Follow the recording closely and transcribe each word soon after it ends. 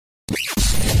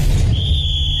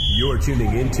You're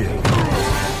tuning into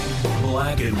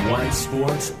Black and White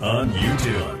Sports on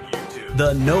YouTube.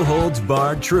 The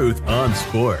no-holds-barred truth on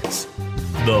sports.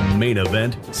 The main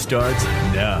event starts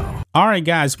now. All right,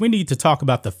 guys, we need to talk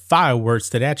about the fireworks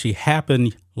that actually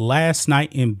happened last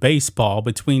night in baseball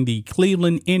between the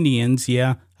Cleveland Indians.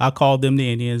 Yeah, I call them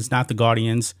the Indians, not the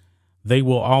Guardians. They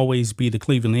will always be the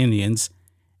Cleveland Indians.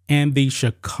 And the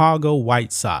Chicago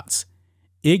White Sox.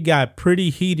 It got pretty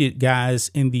heated,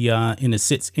 guys, in the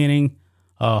sixth inning.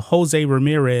 Jose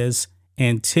Ramirez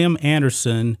and Tim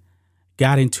Anderson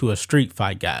got into a street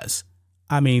fight, guys.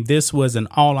 I mean, this was an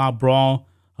all-out brawl.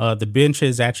 The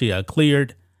benches actually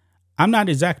cleared. I'm not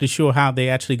exactly sure how they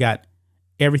actually got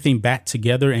everything back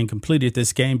together and completed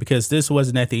this game, because this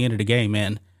wasn't at the end of the game,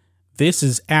 man. This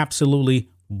is absolutely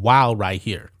wild right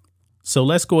here. So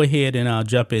let's go ahead and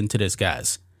jump into this,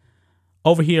 guys.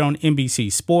 Over here on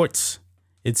NBC Sports,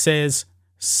 it says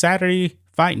Saturday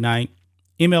fight night,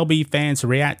 MLB fans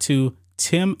react to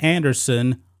Tim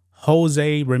Anderson,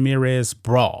 Jose Ramirez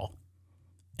brawl.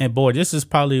 And boy, this is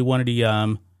probably one of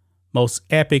the most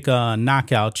epic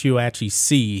knockouts you'll actually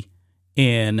see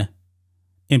in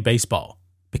baseball,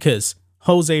 because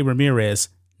Jose Ramirez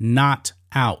knocked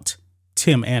out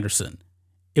Tim Anderson.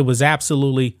 It was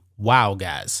absolutely wow,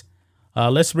 guys.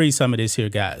 Let's read some of this here,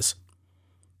 guys.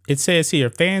 It says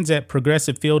here, fans at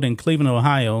Progressive Field in Cleveland,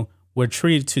 Ohio, were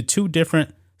treated to two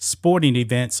different sporting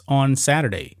events on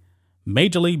Saturday: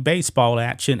 Major League Baseball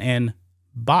action and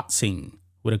boxing,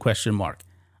 with a question mark.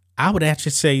 I would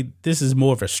actually say this is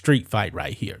more of a street fight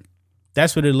right here.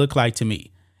 That's what it looked like to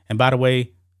me. And by the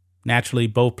way, naturally,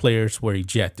 both players were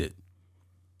ejected.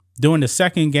 During the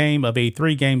second game of a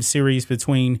three-game series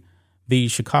between the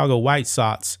Chicago White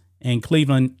Sox and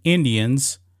Cleveland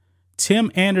Indians,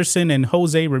 Tim Anderson and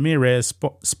Jose Ramirez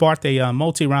sparked a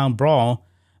multi-round brawl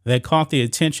that caught the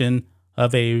attention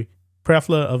of a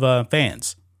plethora of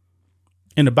fans.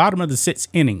 In the bottom of the sixth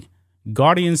inning,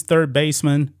 Guardians third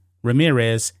baseman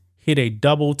Ramirez hit a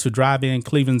double to drive in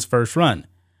Cleveland's first run.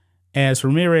 As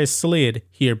Ramirez slid,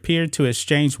 he appeared to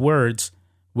exchange words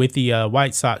with the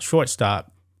White Sox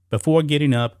shortstop before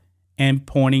getting up and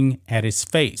pointing at his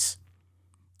face.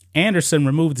 Anderson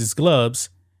removed his gloves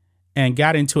and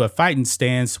got into a fighting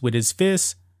stance with his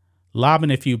fists, lobbing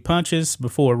a few punches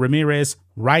before Ramirez's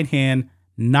right hand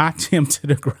knocked him to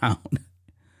the ground.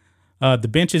 The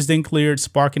benches then cleared,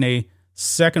 sparking a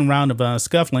second round of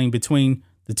scuffling between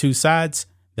the two sides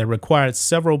that required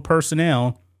several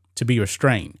personnel to be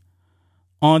restrained.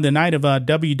 On the night of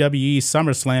WWE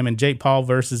SummerSlam and Jake Paul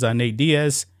versus Nate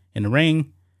Diaz in the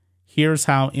ring, here's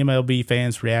how MLB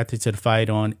fans reacted to the fight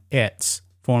on X,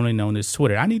 formerly known as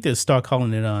Twitter. I need to start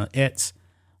calling it X,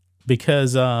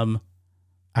 because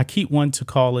I keep wanting to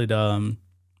call it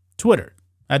Twitter.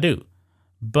 I do.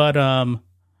 But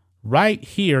right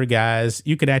here, guys,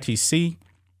 you can actually see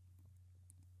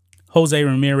Jose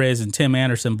Ramirez and Tim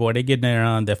Anderson, boy, they get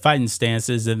in their fighting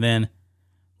stances, and then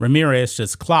Ramirez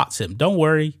just clocks him. Don't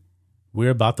worry.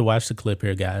 We're about to watch the clip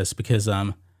here, guys, because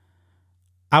I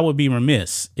would be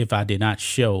remiss if I did not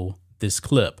show this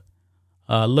clip.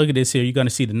 Look at this here. You're going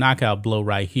to see the knockout blow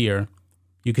right here.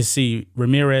 You can see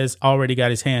Ramirez already got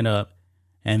his hand up.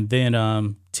 And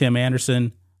then Tim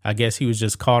Anderson, I guess he was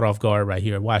just caught off guard right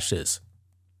here. Watch this.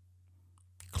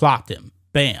 Clocked him.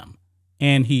 Bam.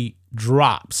 And he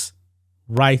drops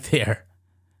right there.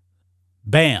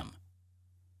 Bam.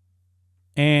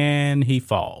 And he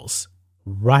falls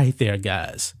right there,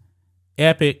 guys.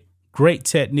 Epic. Great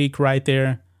technique right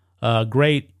there.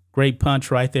 Great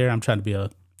punch right there. I'm trying to be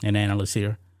an analyst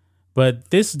here. But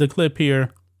this is the clip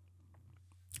here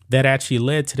that actually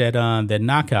led to that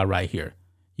knockout right here.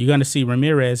 You're going to see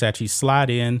Ramirez actually slide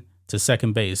in to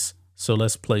second base. So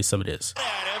let's play some of this.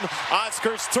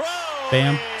 Oscar's throw.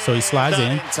 Bam. So he slides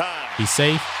in. He's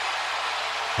safe.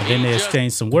 And then they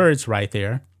exchange some words right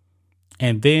there.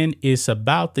 And then it's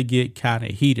about to get kind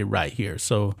of heated right here.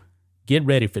 So get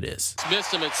ready for this.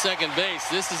 Missed him at second base.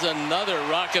 This is another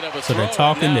rocket of a So throw. they're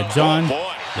talking, they're John,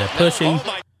 they're pushing.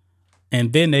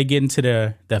 And then they get into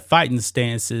their fighting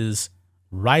stances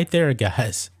right there,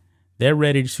 guys. They're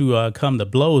ready to come to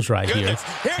blows right here.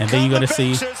 And then you're going to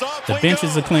see the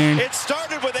benches are clearing.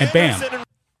 And bam,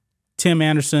 Tim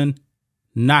Anderson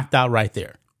knocked out right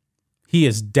there. He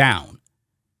is down.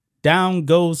 Down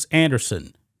goes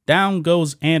Anderson. Down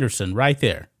goes Anderson right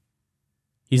there.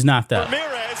 He's knocked out.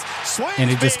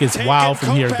 And it just gets wild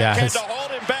from here, guys.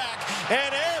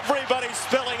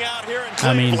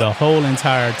 I mean, the whole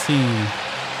entire team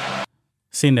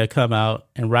seemed to come out,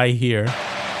 and right here,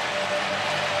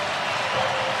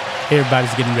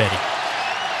 everybody's getting ready.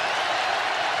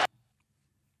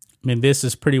 I mean, this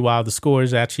is pretty wild. The score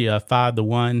is actually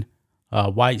 5-1.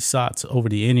 White Sox over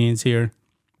the Indians here.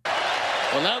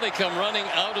 Well, now they come running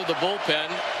out of the bullpen,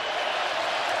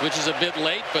 which is a bit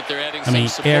late, but they're adding some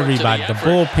support everybody, to the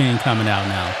bullpen coming out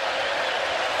now.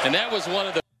 And that was one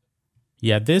of the...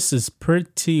 Yeah, this is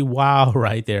pretty wild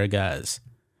right there, guys.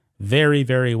 Very,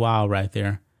 very wild right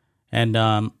there.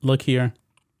 And look here.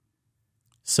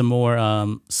 Some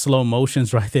more slow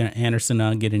motions right there.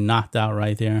 Anderson getting knocked out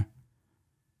right there.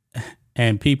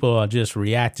 And people are just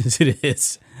reacting to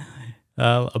this.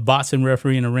 A boxing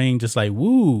referee in the ring just like,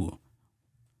 woo.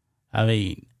 I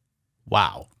mean,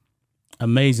 wow.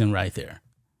 Amazing right there.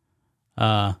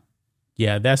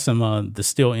 Yeah, that's some the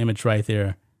still image right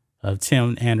there of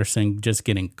Tim Anderson just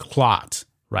getting clocked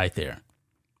right there.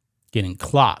 Getting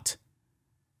clocked.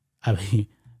 I mean,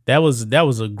 that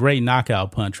was a great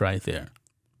knockout punch right there.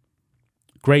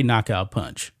 Great knockout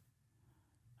punch.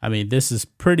 I mean, this is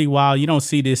pretty wild. You don't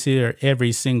see this here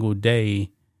every single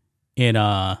day in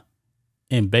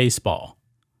baseball.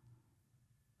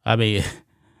 I mean,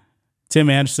 Tim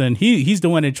Anderson, he's the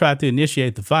one that tried to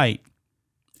initiate the fight,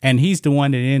 and he's the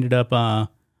one that ended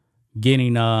up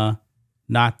getting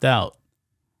knocked out.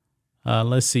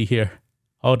 Let's see here.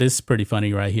 Oh, this is pretty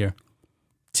funny right here.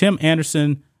 Tim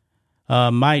Anderson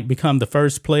might become the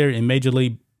first player in Major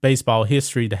League Baseball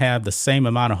history to have the same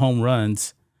amount of home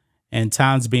runs and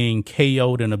times being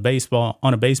KO'd on a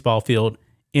baseball field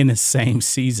in the same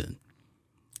season.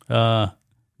 Man,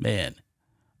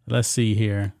 let's see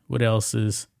here. What else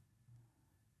is?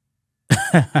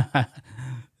 Then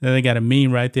they got a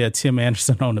meme right there. Tim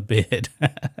Anderson on the bed.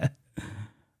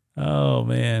 Oh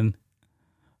man.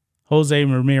 Jose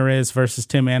Ramirez versus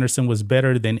Tim Anderson was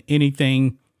better than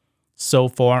anything so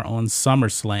far on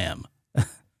SummerSlam.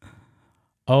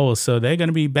 Oh, so they're going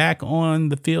to be back on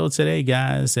the field today,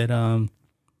 guys, at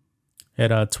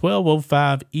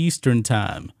 12:05 Eastern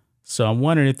time. So I'm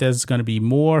wondering if there's going to be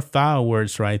more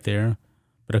fireworks right there.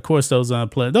 But of course, those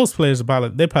players are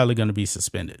probably going to be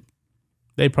suspended.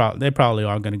 They probably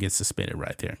are going to get suspended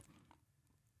right there.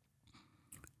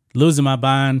 Losing my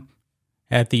mind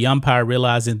at the umpire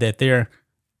realizing that they're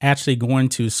actually going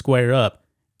to square up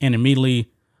and immediately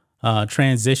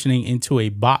transitioning into a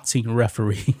boxing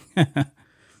referee.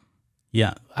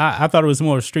 Yeah, I thought it was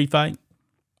more of a street fight.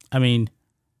 I mean,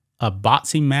 a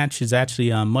boxing match is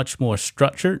actually much more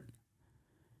structured.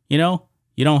 You know,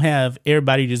 you don't have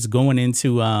everybody just going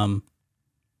into a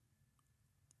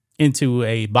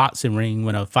boxing ring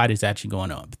when a fight is actually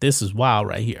going on. But this is wild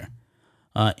right here.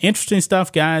 Interesting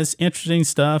stuff, guys. Interesting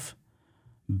stuff.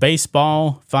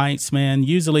 Baseball fights, man.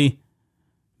 Usually,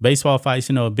 baseball fights,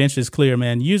 a bench is clear,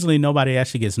 man. Usually, nobody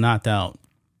actually gets knocked out.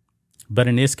 But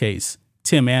in this case,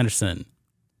 Tim Anderson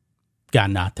got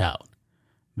knocked out.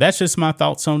 That's just my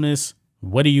thoughts on this.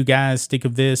 What do you guys think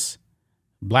of this?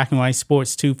 Black and White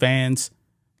Sports 2 fans,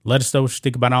 let us know what you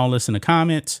think about all this in the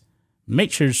comments.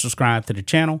 Make sure to subscribe to the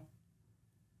channel,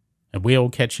 and we'll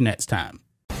catch you next time.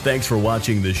 Thanks for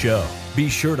watching the show. Be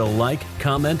sure to like,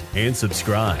 comment, and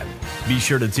subscribe. Be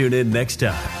sure to tune in next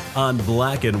time on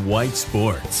Black and White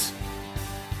Sports.